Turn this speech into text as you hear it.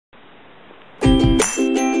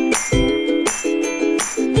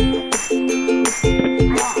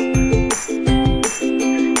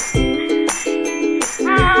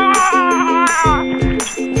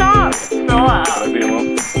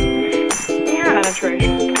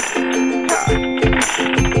concentration.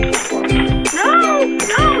 No,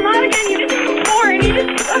 not again. You did this before, and you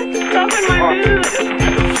just stuck in my mood.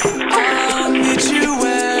 I'll meet you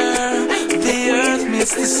where the earth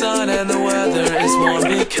meets the sun and the weather is warm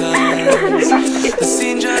because the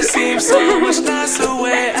scene just seems so much nicer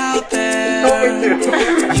way out there.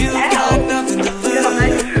 You've got nothing to lose.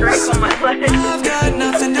 I've got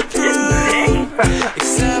nothing to prove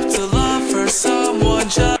except to love for someone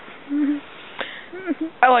just.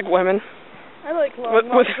 I like women. I like long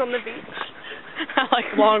walks on the beach. I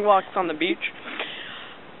like long walks on the beach.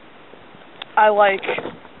 I like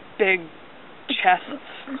big chests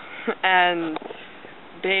and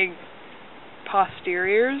big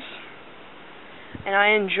posteriors. And I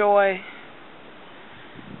enjoy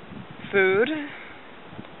food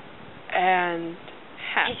and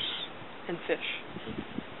hats and fish.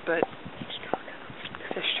 But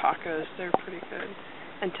fish tacos, they're pretty good.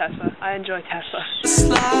 And Tessa. I enjoy Tessa. Just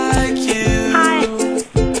like you. Hi. You've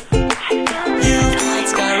got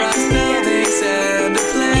skyrise buildings and a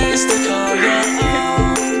place to call your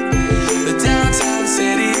own. The downtown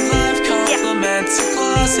city life complements a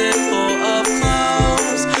closet full of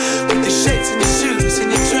clothes. With your shades and your shoes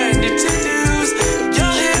and your trendy to-dos,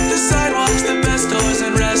 you'll hit the sidewalks, the best stores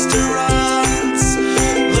and restaurants,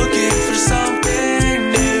 looking for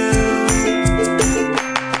something new.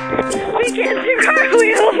 We can do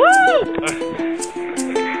cartwheels! Woo!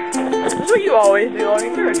 This is what you always do,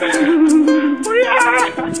 Laurence. You're a dog.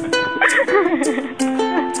 Yeah!